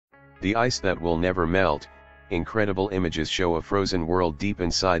The ice that will never melt. Incredible images show a frozen world deep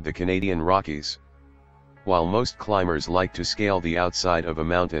inside the Canadian Rockies. While most climbers like to scale the outside of a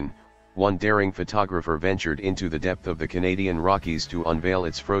mountain, one daring photographer ventured into the depth of the Canadian Rockies to unveil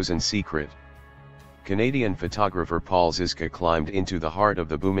its frozen secret. Canadian photographer Paul Zizka climbed into the heart of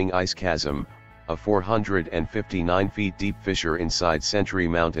the Booming Ice Chasm, a 459 feet deep fissure inside Sentry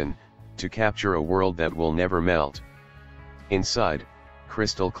Mountain, to capture a world that will never melt. Inside,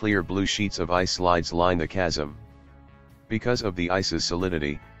 crystal clear blue sheets of ice slides line the chasm. Because of the ice's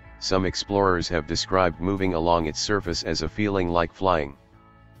solidity, some explorers have described moving along its surface as a feeling like flying.